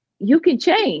 you can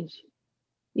change.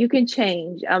 You can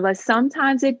change, but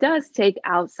sometimes it does take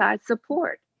outside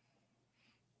support.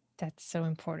 That's so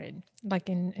important, like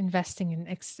in investing in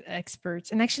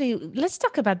experts. And actually, let's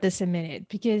talk about this a minute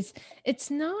because it's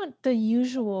not the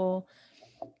usual,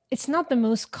 it's not the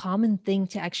most common thing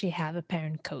to actually have a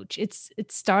parent coach. It's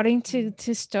starting to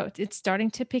start, it's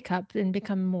starting to pick up and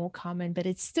become more common, but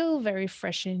it's still very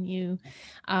fresh in you.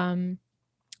 Um,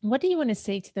 what do you want to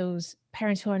say to those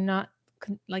parents who are not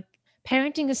like,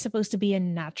 parenting is supposed to be a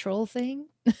natural thing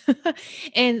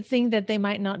and think that they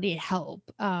might not need help?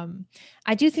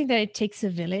 I do think that it takes a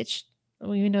village.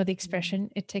 Well, you know the Mhm. expression,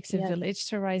 it takes a Yes, village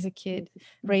to raise a yes. kid,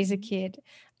 raise a Mhm. kid.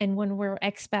 And when we're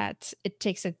expats, it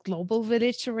takes a global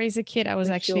village to raise a kid. I was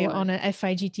For actually sure. on a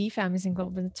FIGT, Families in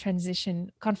Global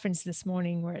Transition conference this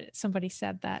morning where somebody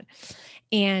said that.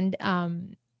 And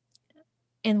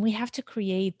and we have to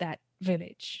create that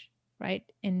village, right?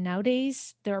 And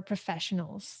nowadays there are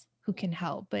professionals who can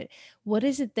help, but what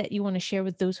is it that you want to share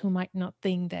with those who might not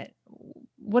think that?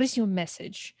 What is your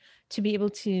message to be able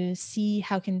to see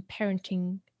how can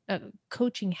parenting,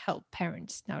 coaching help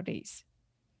parents nowadays?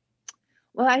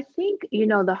 Well, I think,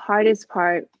 the hardest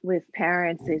part with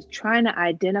parents is trying to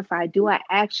identify, do I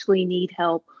actually need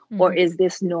help, or Hmm. is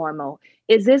this normal?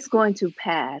 Is this going to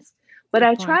pass? But Good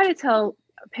I try point. to tell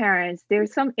parents,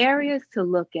 there's some areas to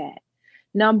look at.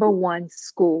 Number one,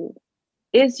 school.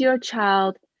 Is your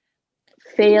child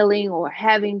failing or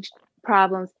having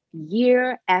problems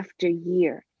year after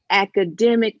year?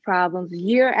 Academic problems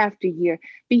year after year,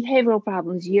 behavioral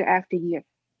problems year after year.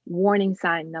 Warning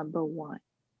sign number one.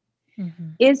 Mm-hmm.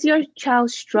 Is your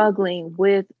child struggling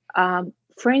with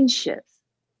friendships?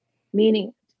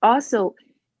 Meaning, also,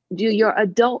 do your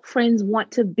adult friends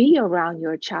want to be around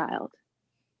your child?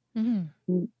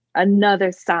 Mm-hmm.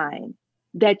 Another sign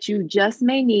that you just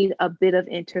may need a bit of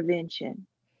intervention.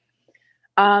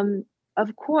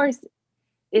 Of course,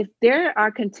 if there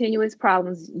are continuous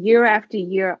problems year after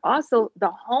year, also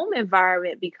the home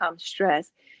environment becomes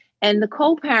stressed and the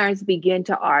co-parents begin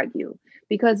to argue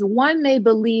because one may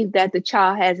believe that the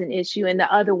child has an issue and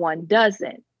the other one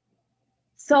doesn't.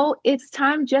 So it's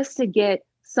time just to get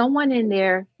someone in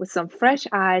there with some fresh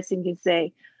eyes and can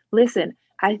say, listen,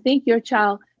 I think your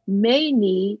child may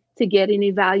need to get an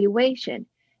evaluation.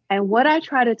 And what I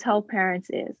try to tell parents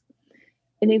is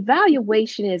an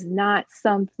evaluation is not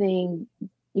something,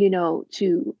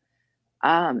 to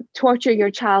torture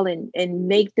your child and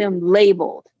make them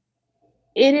labeled.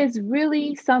 It is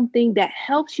really something that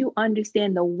helps you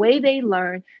understand the way they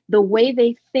learn, the way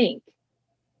they think.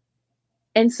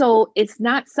 And so it's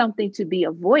not something to be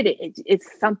avoided. It's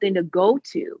something to go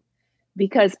to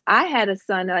because I had a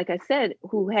son, like I said,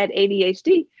 who had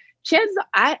ADHD.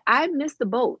 I missed the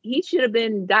boat. He should have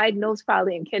been diagnosed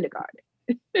probably in kindergarten.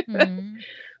 Mm-hmm.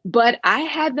 But I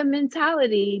had the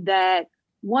mentality that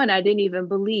one, I didn't even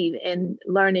believe in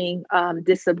learning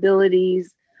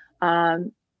disabilities.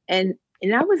 Um, and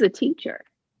I was a teacher,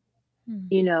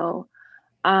 you know.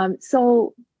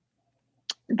 So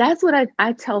that's what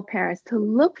I tell parents to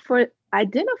look for,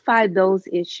 identify those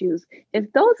issues.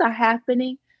 If those are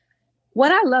happening,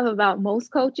 what I love about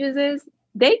most coaches is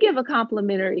they give a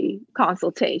complimentary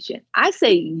consultation. I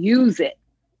say use it.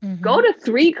 Mm-hmm. Go to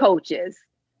 3 coaches,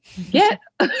 get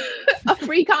a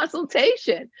free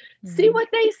consultation, see Mm-hmm. what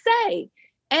they say.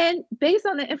 And based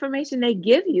on the information they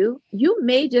give you, you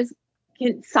may just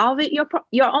can solve it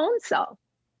your own self,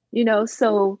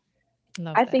 so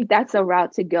Love I that. think that's a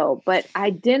route to go, but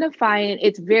identifying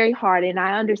it's very hard. And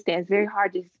I understand it's very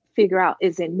hard to figure out,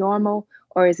 is it normal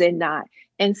or is it not?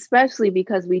 And especially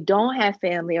because we don't have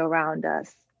family around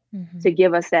us Mm-hmm. to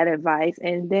give us that advice.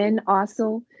 And then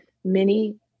also,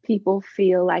 many people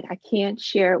feel like I can't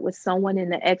share it with someone in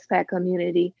the expat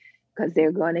community because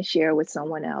they're going to share it with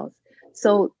someone else.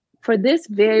 So, for this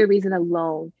very reason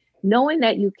alone, knowing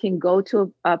that you can go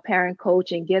to a parent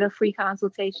coach and get a free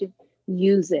consultation,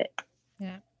 use it.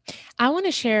 Yeah. I want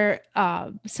to share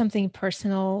something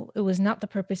personal. It was not the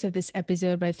purpose of this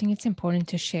episode, but I think it's important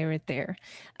to share it there.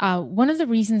 One of the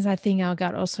reasons I think I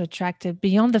got also attracted,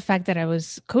 beyond the fact that I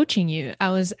was coaching you, I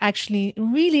was actually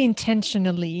really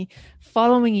intentionally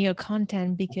following your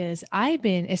content because I've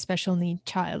been a special need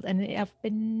child and I've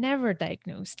been never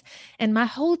diagnosed. And my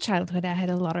whole childhood, I had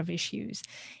a lot of issues.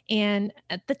 And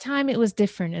at the time, it was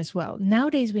different as well.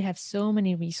 Nowadays, we have so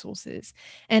many resources.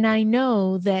 And I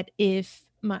know that if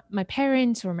my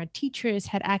parents or my teachers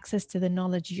had access to the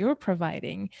knowledge you're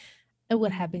providing, it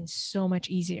would have been so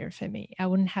much easier for me. I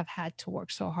wouldn't have had to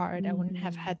work so hard. I wouldn't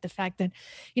have Mhm. had the fact that,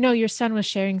 your son was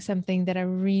sharing something that I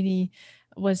really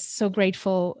was so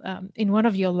grateful in one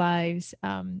of your lives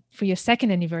for your second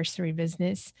anniversary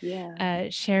business, Yeah.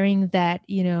 sharing that,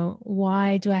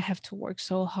 why do I have to work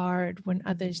so hard when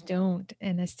others Mhm. don't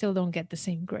and I still don't get the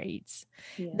same grades?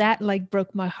 Yeah. That like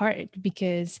broke my heart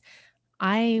because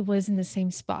I was in the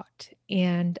same spot,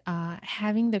 and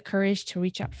having the courage to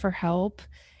reach out for help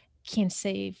can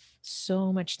save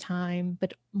so much time,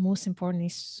 but most importantly,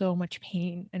 so much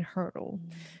pain and hurdle.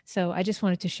 Mhm. So I just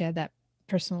wanted to share that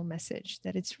personal message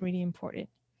that it's really important.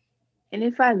 And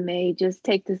if I may just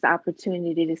take this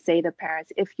opportunity to say to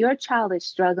parents, if your child is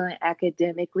struggling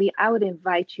academically, I would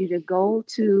invite you to go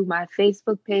to my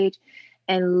Facebook page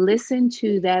and listen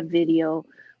to that video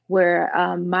where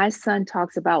my son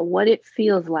talks about what it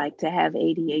feels like to have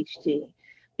ADHD.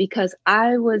 Because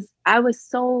I was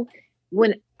so,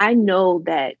 when I know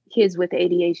that kids with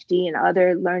ADHD and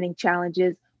other learning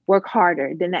challenges work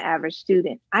harder than the average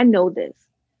student. I know this,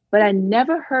 but I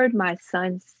never heard my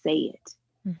son say it.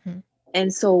 Mm-hmm.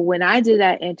 And so when I did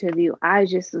that interview, I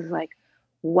just was like,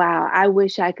 wow, I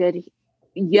wish I could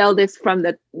yell this from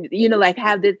the, like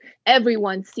have this,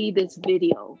 everyone see this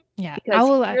video Yeah, I because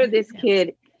will. here this Yeah,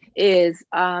 kid is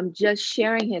just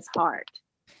sharing his heart.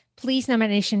 Please, Nomad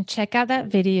Nation, check out that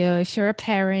video if you're a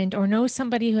parent or know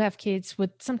somebody who have kids with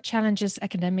some challenges,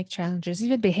 academic challenges,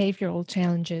 even behavioral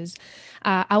challenges.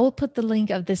 I will put the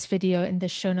link of this video in the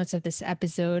show notes of this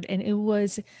episode. And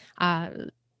uh,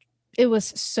 it was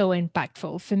so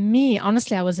impactful for me.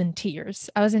 Honestly, I was in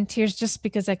tears. I was in tears just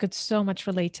because I could so much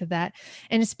relate to that.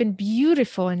 And it's been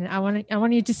beautiful. And I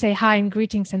want you to say hi and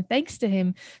greetings and thanks to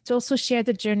him, to also share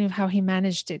the journey of how he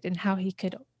managed it and how he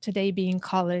could today be in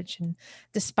college and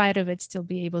despite of it still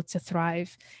be able to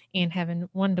thrive and have a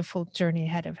wonderful journey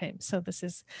ahead of him. So this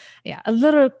is a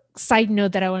little side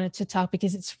note that I wanted to talk,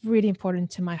 because it's really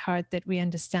important to my heart that we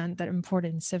understand the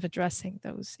importance of addressing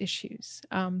those issues.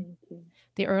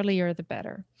 The earlier, the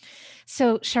better.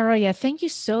 So, Sharoya, thank you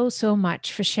so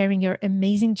much for sharing your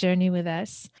amazing journey with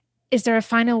us. Is there a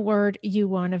final word you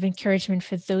want of encouragement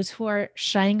for those who are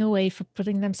shying away from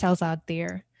putting themselves out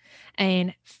there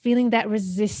and feeling that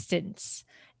resistance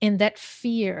and that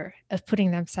fear of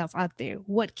putting themselves out there?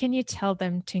 What can you tell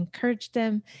them to encourage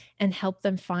them and help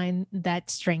them find that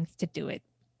strength to do it?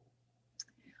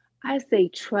 I say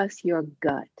trust your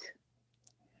gut.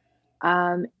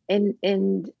 And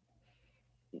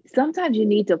sometimes you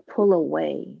need to pull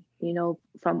away,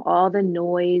 from all the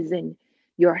noise in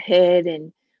your head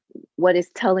and what is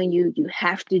telling you you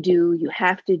have to do,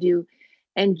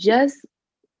 and just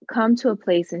come to a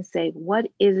place and say, what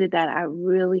is it that I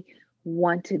really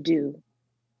want to do?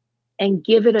 And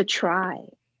give it a try.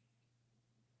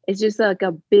 It's just like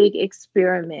a big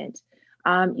experiment.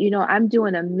 I'm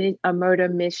doing a murder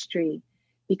mystery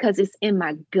because it's in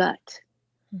my gut.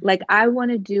 Like, I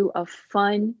want to do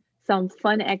some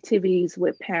fun activities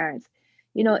with parents.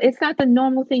 It's not the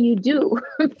normal thing you do,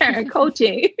 parent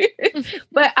coaching,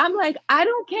 but I'm like, I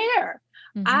don't care.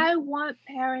 I want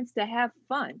parents to have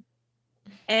fun.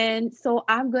 And so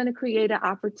I'm going to create an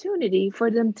opportunity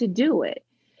for them to do it.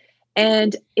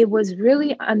 And it was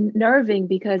really unnerving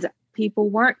because people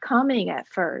weren't coming at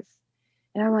first.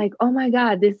 And I'm like, oh my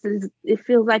God, it feels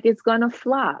like it's going to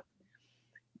flop.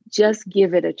 Just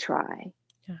give it a try.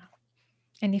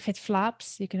 And if it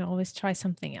flops, you can always try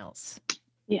something else.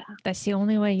 Yeah. That's the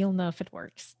only way you'll know if it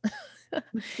works.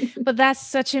 But that's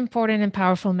such an important and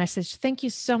powerful message. Thank you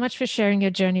so much for sharing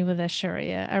your journey with us,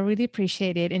 Sharoya. I really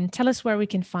appreciate it. And tell us where we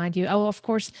can find you. I will, of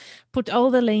course, put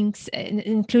all the links,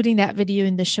 including that video,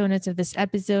 in the show notes of this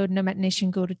episode. Nomad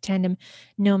Nation, go to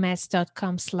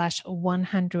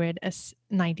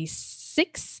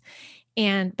tandemnomads.com/196.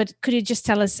 But could you just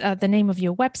tell us the name of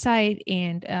your website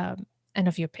and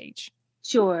of your page?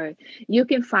 Sure. You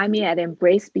can find me at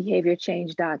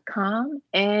embracebehaviorchange.com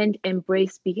and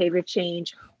Embrace Behavior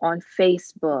Change on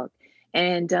Facebook.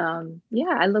 And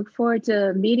I look forward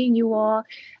to meeting you all.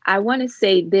 I want to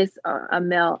say this,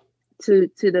 Amel, to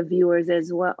the viewers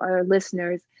as well, or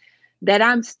listeners, that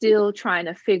I'm still trying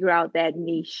to figure out that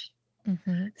niche.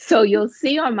 So you'll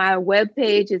see on my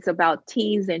webpage, it's about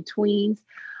teens and tweens.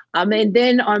 And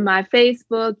then on my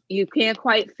Facebook, you can't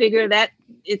quite figure that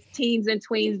it's teens and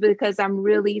tweens, because I'm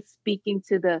really speaking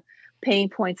to the pain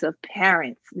points of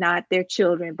parents, not their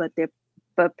children, but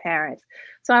parents.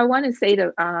 So I want to say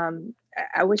I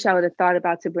wish I would have thought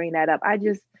about to bring that up.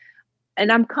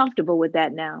 And I'm comfortable with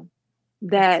that now,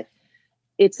 that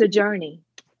it's a journey,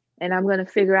 and I'm going to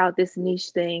figure out this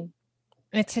niche thing.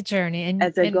 It's a journey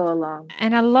as I go along.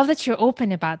 And I love that you're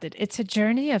open about it. It's a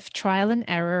journey of trial and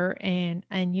error,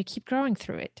 and you keep growing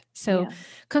through it. So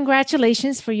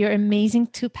Congratulations for your amazing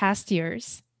 2 past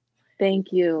years.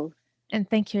 Thank you. And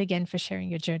thank you again for sharing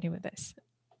your journey with us.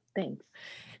 Thanks.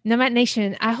 Nomad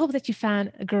Nation, I hope that you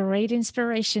found great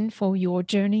inspiration for your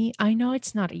journey. I know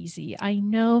it's not easy. I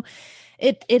know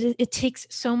it takes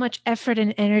so much effort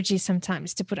and energy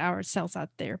sometimes to put ourselves out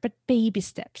there, but baby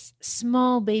steps,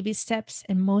 small baby steps,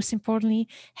 and most importantly,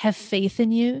 have faith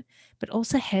in you, but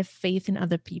also have faith in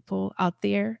other people out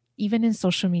there, even in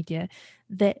social media,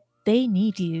 that they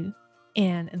need you.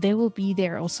 And they will be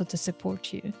there also to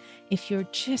support you. If you're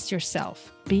just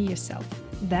yourself, be yourself.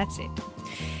 That's it.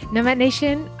 Nomad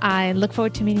Nation, I look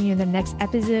forward to meeting you in the next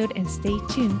episode, and stay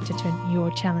tuned to turn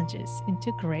your challenges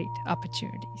into great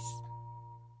opportunities.